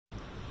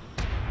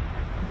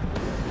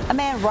A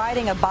man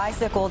riding a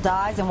bicycle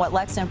dies in what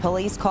Lexington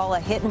police call a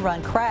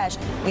hit-and-run crash.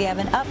 We have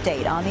an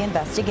update on the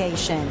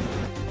investigation.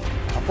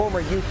 A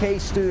former UK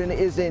student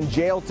is in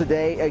jail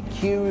today,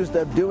 accused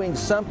of doing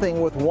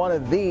something with one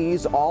of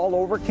these all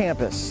over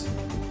campus.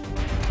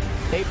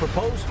 A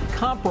proposed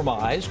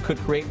compromise could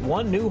create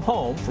one new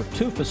home for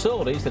two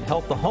facilities that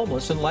help the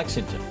homeless in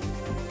Lexington.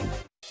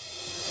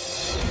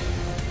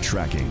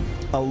 Tracking,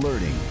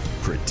 alerting,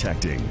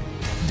 protecting.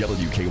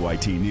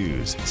 WKYT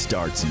News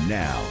starts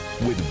now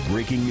with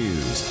breaking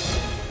news.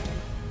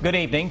 Good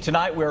evening.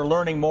 Tonight we're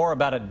learning more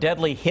about a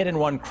deadly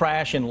hit-and-run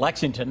crash in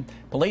Lexington.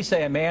 Police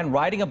say a man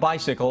riding a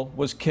bicycle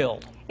was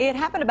killed. It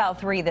happened about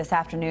 3 this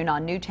afternoon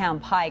on Newtown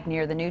Pike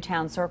near the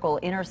Newtown Circle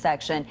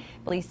intersection.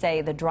 Police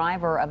say the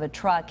driver of a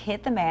truck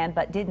hit the man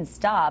but didn't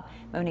stop.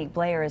 Monique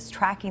Blair is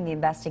tracking the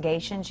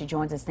investigation. She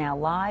joins us now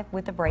live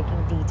with the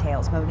breaking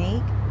details.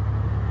 Monique?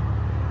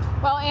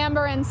 Well,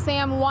 Amber and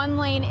Sam, one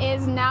lane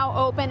is now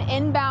open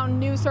inbound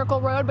New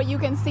Circle Road, but you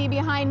can see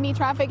behind me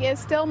traffic is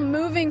still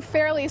moving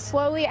fairly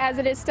slowly as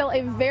it is still a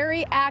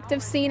very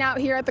active scene out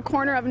here at the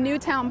corner of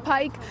Newtown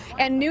Pike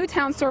and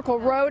Newtown Circle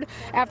Road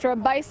after a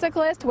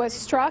bicyclist was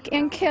struck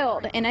and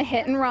killed in a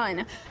hit and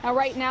run. Now,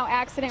 right now,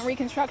 accident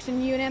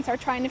reconstruction units are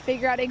trying to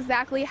figure out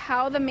exactly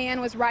how the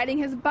man was riding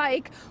his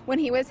bike when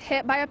he was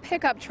hit by a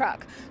pickup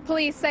truck.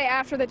 Police say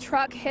after the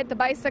truck hit the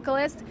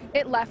bicyclist,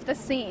 it left the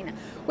scene.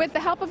 With the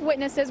help of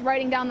witnesses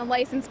writing down the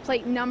license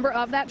plate number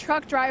of that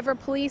truck driver,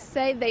 police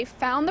say they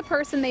found the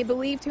person they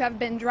believe to have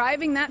been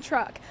driving that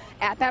truck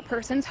at that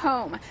person's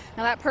home.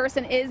 Now, that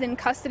person is in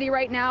custody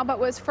right now, but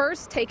was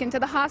first taken to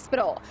the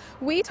hospital.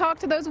 We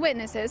talked to those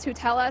witnesses who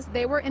tell us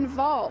they were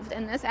involved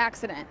in this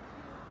accident.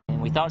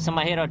 And we thought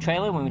somebody hit our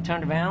trailer. When we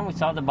turned around, we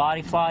saw the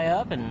body fly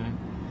up, and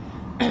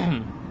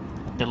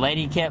the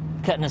lady kept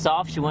cutting us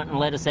off. She wouldn't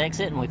let us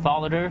exit, and we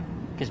followed her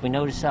because we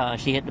noticed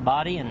she hit the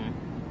body, and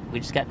we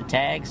just got the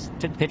tags,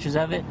 took pictures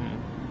of it,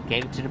 and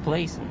gave it to the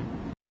police.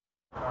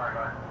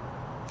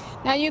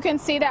 Now you can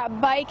see that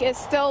bike is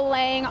still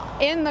laying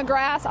in the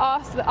grass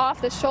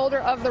off the shoulder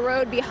of the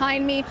road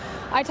behind me.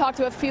 I talked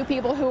to a few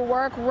people who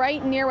work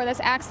right near where this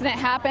accident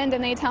happened,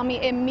 and they tell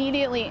me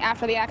immediately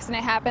after the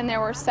accident happened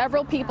there were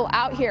several people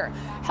out here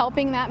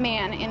helping that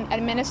man in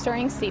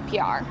administering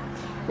CPR.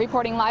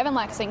 Reporting live in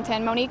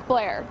Lexington, Monique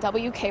Blair,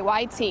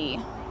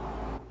 WKYT.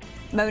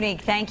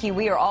 Monique, thank you.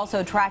 We are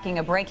also tracking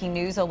a breaking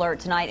news alert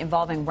tonight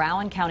involving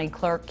Rowan County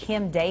Clerk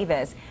Kim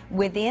Davis.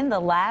 Within the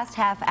last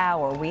half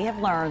hour, we have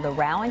learned the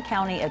Rowan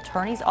County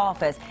Attorney's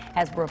Office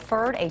has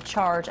referred a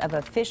charge of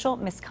official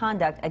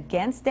misconduct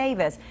against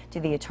Davis to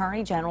the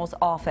Attorney General's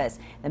office.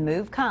 The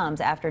move comes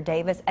after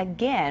Davis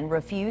again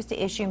refused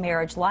to issue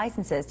marriage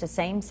licenses to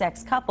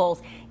same-sex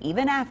couples,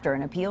 even after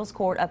an appeals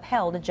court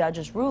upheld a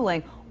judge's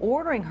ruling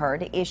ordering her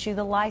to issue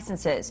the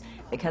licenses.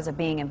 Because of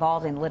being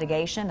involved in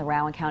litigation, the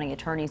Rowan County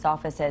Attorney's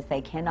Office says they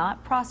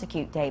cannot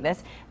prosecute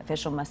Davis.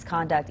 Official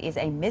misconduct is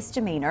a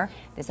misdemeanor.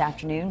 This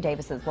afternoon,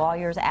 Davis's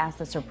lawyers asked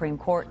the Supreme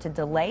Court to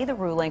delay the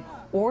ruling,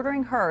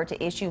 ordering her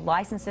to issue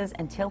licenses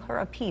until her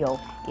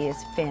appeal is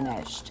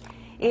finished.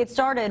 It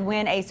started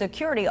when a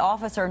security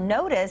officer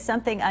noticed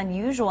something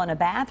unusual in a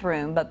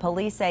bathroom, but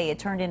police say it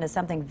turned into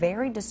something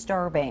very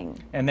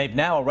disturbing. And they've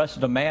now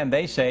arrested a man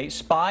they say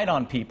spied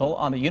on people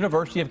on the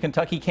University of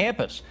Kentucky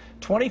campus.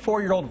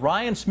 24-year-old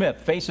Ryan Smith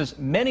faces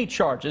many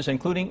charges,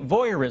 including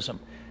voyeurism.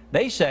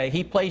 They say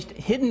he placed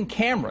hidden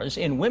cameras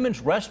in women's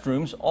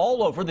restrooms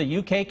all over the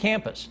UK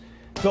campus.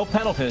 Phil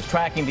Pendleton is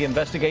tracking the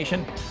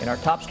investigation in our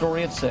top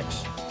story at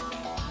 6.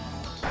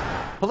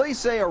 Police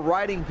say a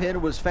writing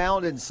pin was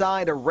found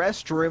inside a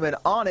restroom, and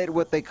on it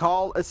what they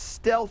call a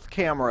stealth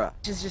camera.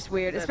 It's just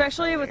weird,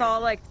 especially with all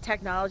like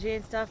technology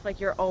and stuff. Like,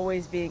 you're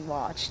always being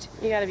watched.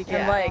 You gotta be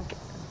careful. And like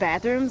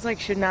bathrooms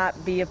should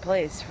not be a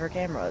place for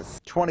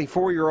cameras.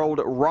 24-year-old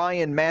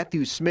Ryan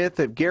Matthew Smith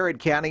of Garrett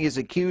County is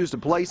accused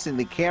of placing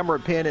the camera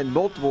pin in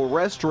multiple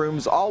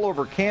restrooms all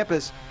over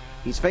campus.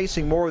 He's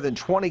facing more than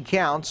 20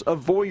 counts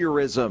of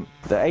voyeurism.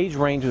 The age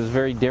range was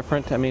very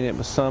different. I mean, it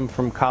was some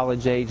from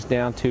college age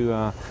down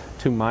to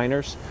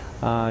minors,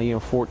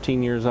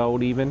 14 years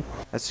old even.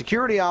 A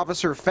security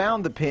officer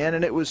found the pin,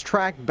 and it was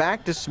tracked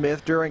back to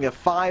Smith during a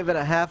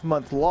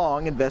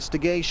 5.5-month-long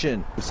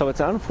investigation. So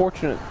it's an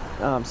unfortunate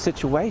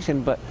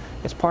situation, but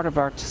it's part of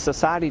our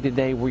society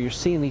today where you're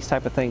seeing these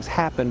type of things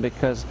happen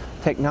because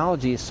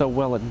technology is so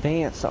well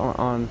advanced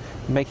on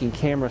making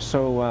cameras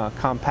so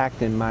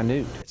compact and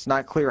minute. It's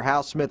not clear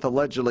how Smith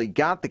allegedly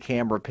got the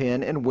camera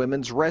pin in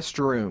women's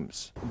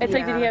restrooms. It's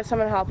like, did he have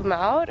someone help him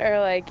out, or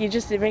like,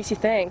 it makes you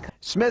think.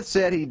 Smith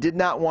said he did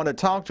not want to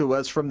talk to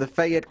us from the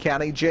Fayette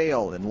County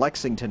Jail in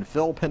Lexington.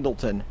 Phil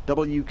Pendleton,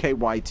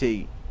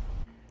 WKYT.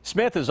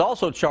 Smith is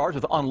also charged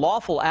with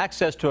unlawful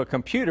access to a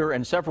computer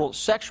and several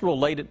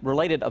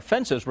sexual-related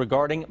offenses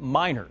regarding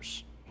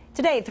minors.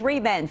 Today, 3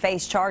 men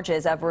face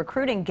charges of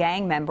recruiting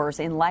gang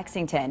members in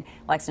Lexington.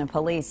 Lexington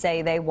police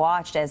say they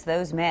watched as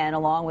those men,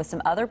 along with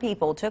some other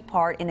people, took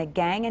part in a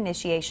gang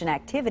initiation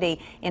activity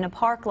in a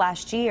park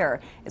last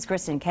year. As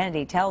Kristen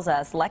Kennedy tells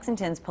us,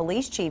 Lexington's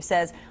police chief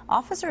says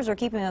officers are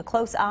keeping a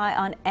close eye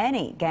on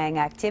any gang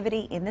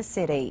activity in the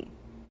city.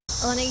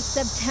 On a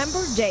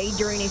September day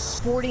during a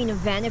sporting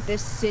event at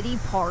this city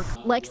park,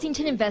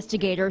 Lexington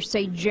investigators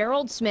say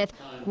Gerald Smith,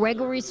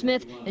 Gregory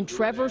Smith, and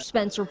Trevor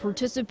Spencer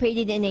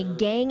participated in a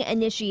gang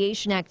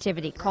initiation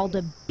activity called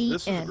a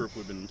beat-in.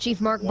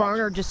 Chief Mark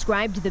Barnard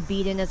described the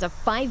beat-in as a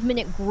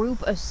 5-minute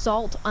group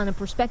assault on a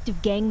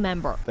prospective gang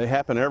member. They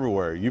happen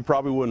everywhere. You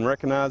probably wouldn't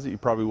recognize it. You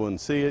probably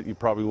wouldn't see it. You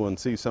probably wouldn't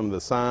see some of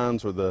the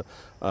signs or the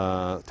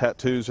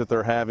tattoos that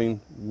they're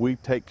having. We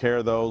take care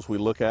of those. We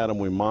look at them.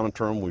 We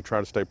monitor them. We try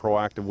to stay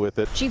proactive with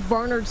it. Chief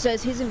Barnard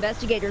says his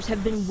investigators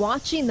have been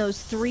watching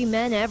those 3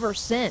 men ever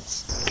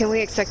since. Can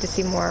we expect to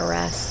see more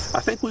arrests? I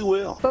think we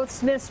will. Both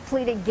Smiths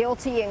pleaded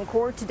guilty in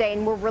court today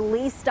and were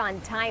released on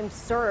time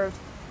served.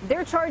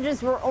 Their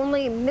charges were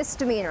only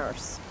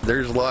misdemeanors.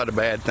 There's a lot of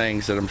bad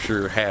things that I'm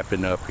sure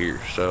happen up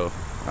here, so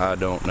I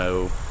don't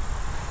know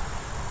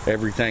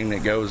everything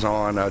that goes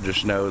on. I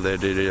just know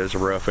that it is a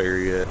rough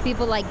area.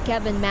 People like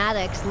Kevin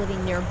Maddox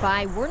living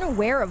nearby weren't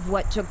aware of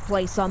what took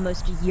place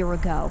almost a year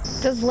ago.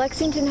 Does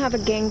Lexington have a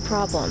gang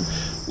problem?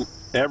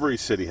 Every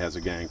city has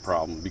a gang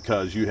problem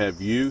because you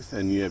have youth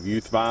and you have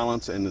youth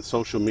violence, and the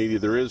social media,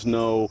 there is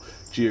no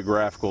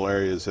geographical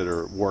areas that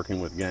are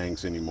working with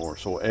gangs anymore.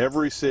 So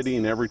every city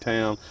and every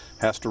town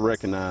has to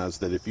recognize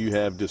that if you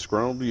have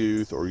disgruntled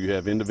youth or you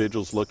have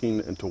individuals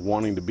looking into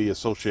wanting to be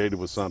associated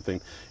with something,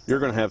 you're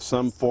going to have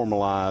some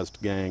formalized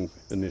gang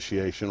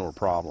initiation or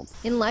problem.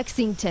 In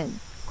Lexington,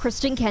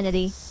 Kristen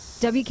Kennedy,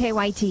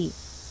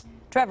 WKYT.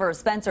 Trevor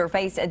Spencer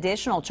faced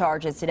additional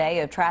charges today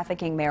of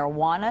trafficking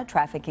marijuana,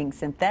 trafficking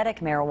synthetic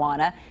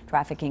marijuana,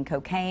 trafficking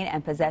cocaine,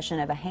 and possession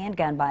of a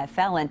handgun by a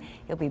felon.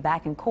 He'll be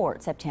back in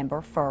court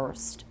September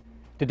 1st.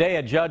 Today,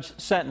 a judge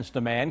sentenced a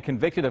man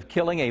convicted of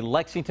killing a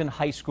Lexington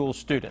high school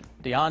student.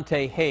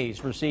 Deontay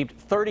Hayes received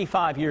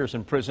 35 years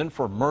in prison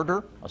for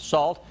murder,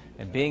 assault,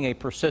 and being a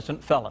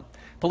persistent felon.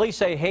 Police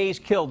say Hayes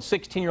killed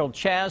 16-year-old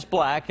Chaz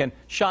Black and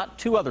shot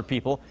 2 other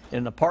people in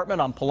an apartment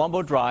on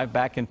Palumbo Drive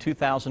back in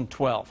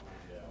 2012.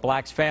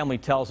 Black's family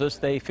tells us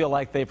they feel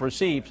like they've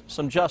received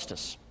some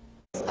justice.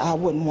 I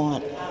wouldn't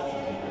want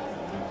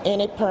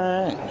any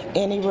parent,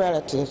 any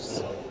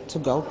relatives to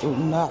go through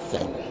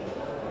nothing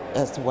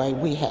as the way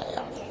we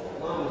have.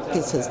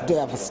 This has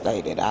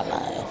devastated our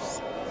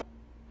lives.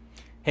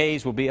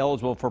 Hayes will be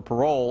eligible for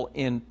parole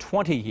in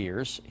 20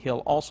 years. He'll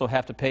also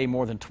have to pay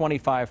more than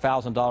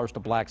 $25,000 to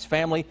Black's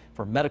family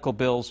for medical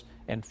bills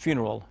and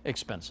funeral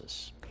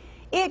expenses.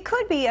 It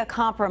could be a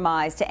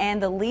compromise to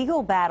end the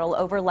legal battle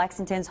over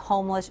Lexington's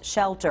homeless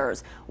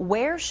shelters.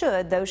 Where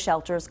should those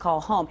shelters call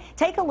home?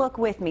 Take a look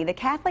with me. The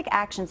Catholic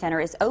Action Center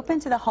is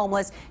open to the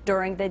homeless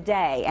during the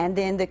day, and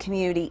then the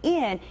Community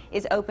Inn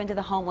is open to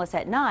the homeless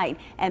at night,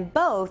 and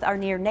both are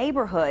near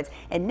neighborhoods.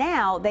 And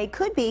now they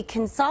could be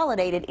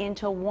consolidated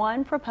into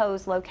one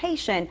proposed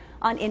location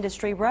on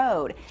Industry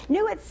Road.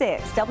 New at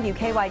 6,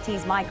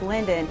 WKYT's Mike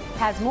Linden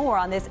has more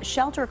on this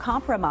shelter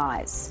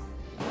compromise.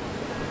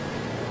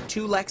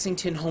 2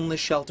 Lexington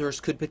homeless shelters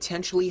could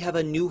potentially have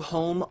a new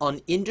home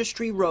on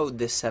Industry Road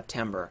this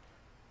September.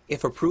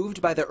 If approved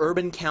by the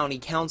Urban County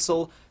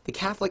Council, the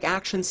Catholic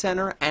Action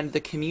Center and the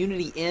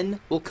Community Inn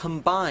will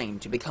combine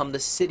to become the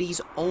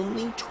city's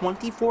only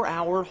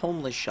 24-hour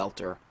homeless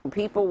shelter.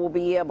 People will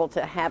be able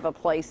to have a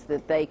place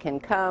that they can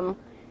come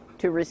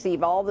to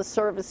receive all the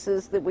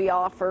services that we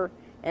offer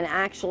and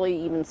actually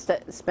even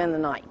spend the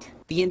night.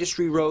 The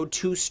Industry Road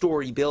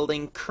 2-story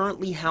building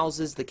currently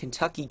houses the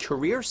Kentucky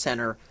Career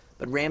Center,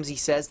 but Ramsey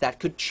says that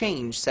could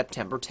change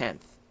September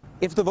 10th.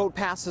 If the vote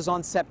passes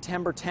on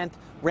September 10th,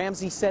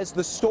 Ramsey says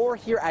the store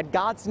here at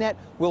God's Net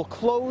will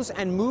close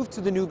and move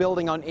to the new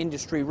building on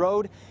Industry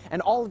Road,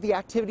 and all of the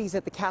activities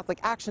at the Catholic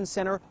Action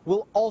Center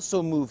will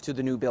also move to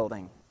the new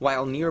building.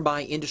 While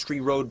nearby Industry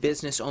Road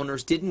business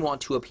owners didn't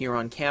want to appear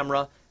on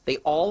camera, they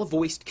all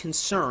voiced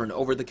concern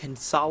over the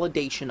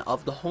consolidation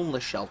of the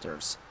homeless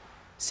shelters.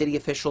 City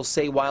officials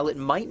say while it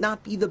might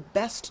not be the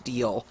best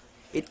deal,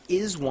 it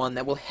is one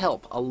that will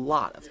help a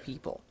lot of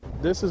people.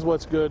 This is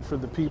what's good for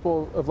the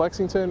people of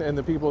Lexington and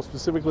the people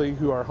specifically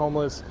who are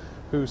homeless,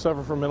 who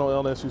suffer from mental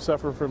illness, who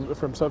suffer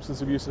from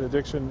substance abuse and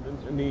addiction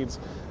needs.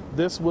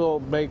 This will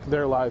make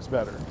their lives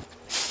better.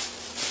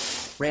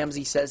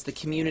 Ramsey says the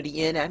Community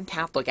Inn and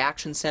Catholic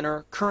Action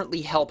Center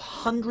currently help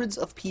hundreds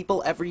of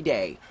people every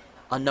day,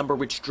 a number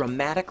which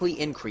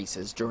dramatically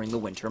increases during the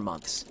winter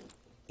months.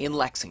 In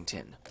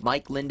Lexington,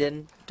 Mike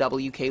Linden,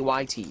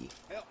 WKYT.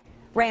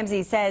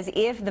 Ramsey says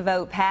if the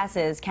vote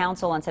passes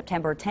council on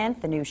September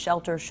 10th, the new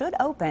shelter should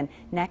open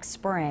next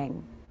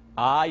spring.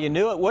 You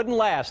knew it wouldn't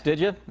last, did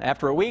you?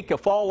 After a week of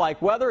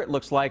fall-like weather, it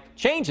looks like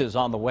changes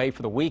on the way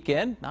for the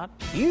weekend. Not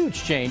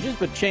huge changes,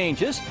 but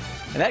changes.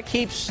 And that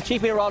keeps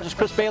Chief Meteorologist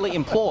Chris Bailey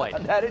employed.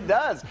 That it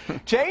does.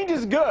 Change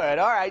is good.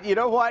 All right, you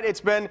know what?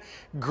 It's been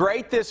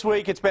great this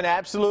week. It's been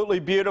absolutely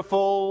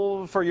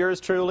beautiful for yours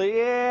truly.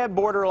 Yeah,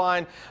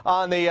 borderline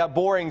on the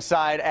boring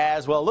side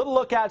as well. A little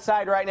look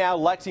outside right now.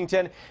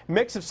 Lexington,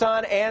 mix of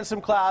sun and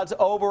some clouds.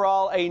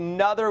 Overall,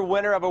 another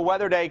winter of a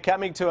weather day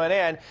coming to an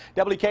end.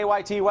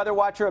 WKYT weather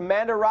watcher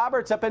Amanda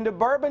Roberts up into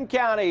Bourbon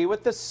County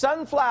with the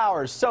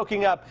sunflowers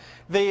soaking up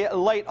the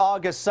late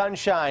August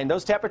sunshine.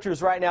 Those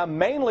temperatures right now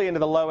mainly into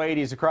the low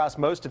 80s across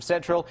most of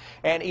central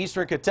and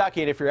eastern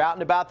Kentucky. And if you're out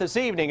and about this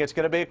evening, it's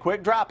going to be a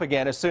quick drop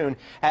again as soon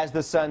as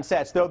the sun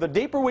sets. Though the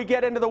deeper we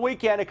get into the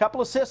weekend, a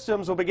couple of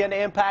systems will begin to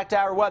impact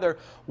our weather.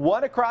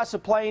 One across the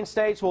plain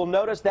states, will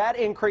notice that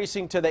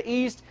increasing to the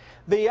east.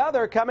 The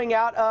other coming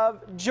out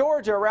of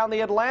Georgia around the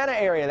Atlanta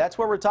area. That's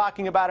where we're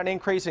talking about an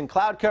increase in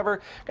cloud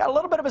cover. Got a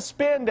little bit of a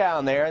spin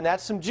down there, and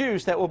that's some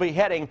juice that will be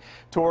heading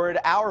toward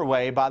our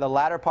way by the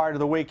latter part of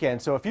the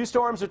weekend. So a few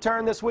storms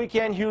return this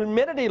weekend.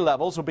 Humidity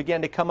levels will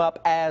begin to come up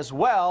as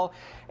well.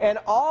 And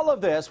all of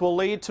this will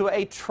lead to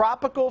a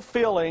tropical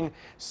feeling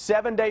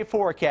 7-day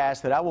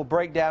forecast that I will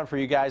break down for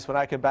you guys when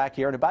I come back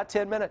here in about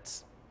 10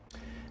 minutes.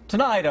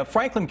 Tonight, a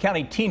Franklin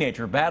County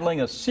teenager battling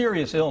a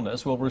serious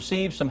illness will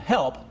receive some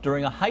help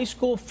during a high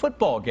school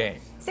football game.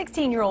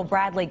 16-year-old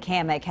Bradley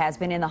Kamek has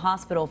been in the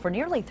hospital for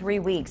nearly 3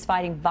 weeks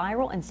fighting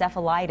viral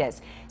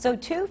encephalitis. So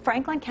 2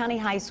 Franklin County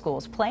high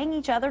schools playing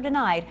each other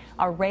tonight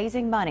are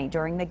raising money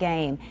during the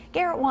game.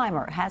 Garrett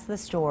Weimer has the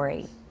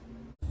story.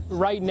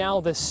 Right now,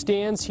 the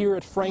stands here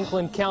at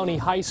Franklin County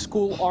High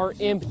School are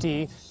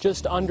empty.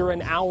 Just under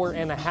an hour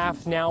and a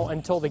half now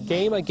until the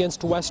game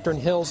against Western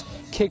Hills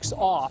kicks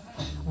off.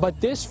 But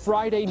this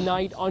Friday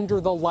night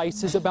under the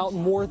lights is about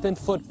more than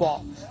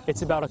football.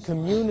 It's about a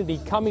community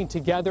coming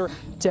together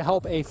to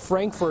help a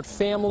Frankfort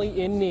family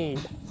in need.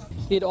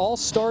 It all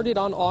started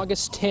on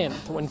August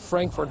 10th when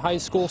Frankfort High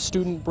School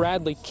student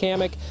Bradley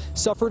Kamek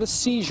suffered a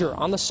seizure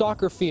on the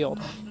soccer field.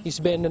 He's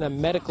been in a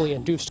medically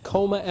induced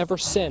coma ever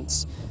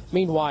since.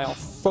 Meanwhile,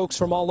 folks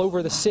from all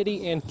over the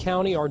city and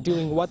county are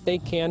doing what they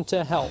can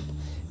to help.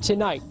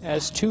 Tonight,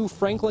 as 2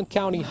 Franklin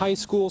County high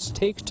schools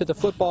take to the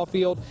football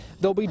field,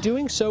 they'll be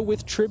doing so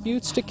with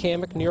tributes to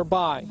Kamek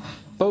nearby.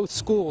 Both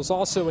schools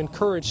also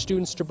encourage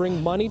students to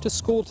bring money to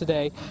school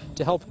today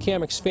to help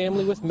Kamek's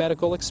family with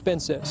medical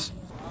expenses.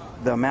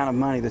 The amount of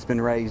money that's been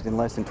raised in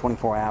less than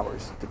 24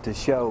 hours to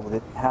show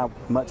that how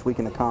much we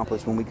can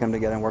accomplish when we come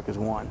together and work as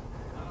one.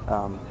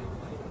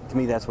 To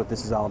me, that's what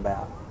this is all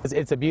about.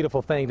 It's a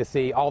beautiful thing to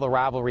see all the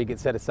rivalry get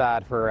set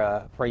aside for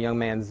a young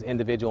man's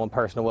individual and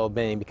personal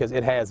well-being, because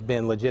it has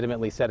been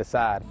legitimately set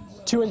aside.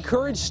 To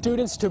encourage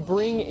students to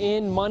bring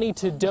in money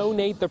to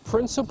donate, the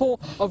principal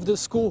of the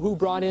school who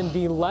brought in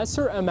the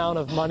lesser amount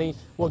of money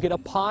will get a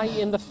pie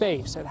in the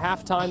face at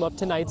halftime of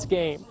tonight's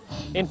game.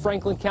 In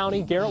Franklin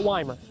County, Garrett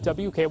Weimer,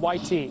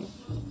 WKYT.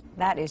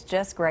 That is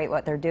just great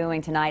what they're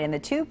doing tonight, and the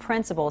 2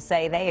 principals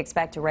say they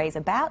expect to raise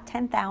about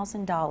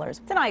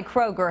 $10,000. Tonight,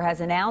 Kroger has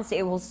announced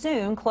it will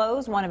soon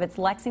close one of its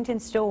Lexington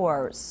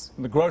stores.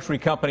 The grocery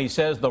company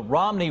says the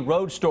Romney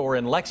Road store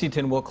in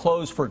Lexington will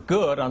close for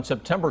good on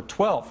September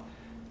 12th.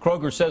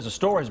 Kroger says the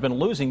store has been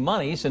losing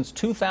money since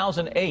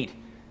 2008.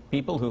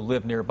 People who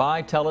live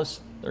nearby tell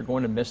us they're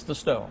going to miss the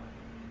store.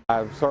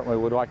 I certainly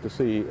would like to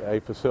see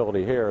a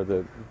facility here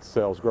that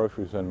sells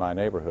groceries in my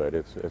neighborhood.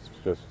 It's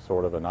just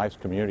sort of a nice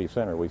community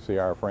center. We see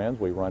our friends,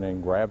 we run in,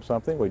 grab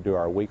something, we do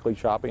our weekly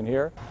shopping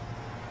here.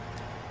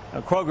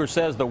 Now, Kroger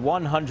says the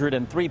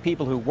 103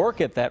 people who work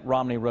at that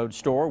Romney Road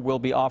store will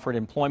be offered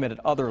employment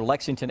at other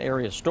Lexington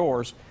area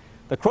stores.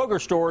 The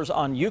Kroger stores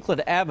on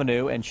Euclid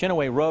Avenue and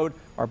Chinaway Road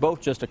are both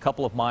just a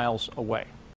couple of miles away.